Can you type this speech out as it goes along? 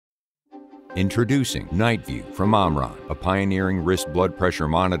Introducing NightView from OMRON, a pioneering wrist blood pressure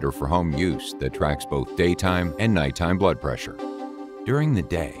monitor for home use that tracks both daytime and nighttime blood pressure. During the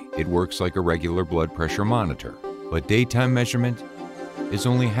day, it works like a regular blood pressure monitor, but daytime measurement is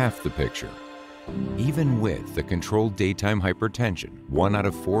only half the picture. Even with the controlled daytime hypertension, 1 out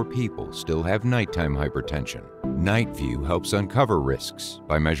of 4 people still have nighttime hypertension. NightView helps uncover risks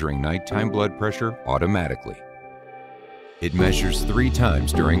by measuring nighttime blood pressure automatically. It measures 3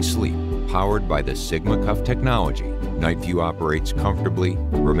 times during sleep, powered by the Sigma Cuff technology. NightView operates comfortably,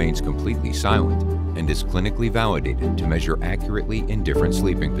 remains completely silent, and is clinically validated to measure accurately in different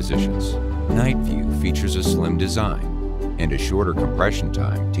sleeping positions. NightView features a slim design and a shorter compression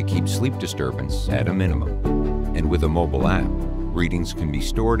time to keep sleep disturbance at a minimum. And with a mobile app, readings can be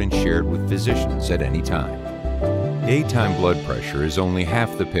stored and shared with physicians at any time. Daytime blood pressure is only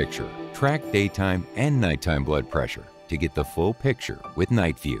half the picture. Track daytime and nighttime blood pressure to get the full picture with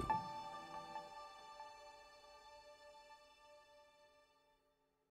NightView.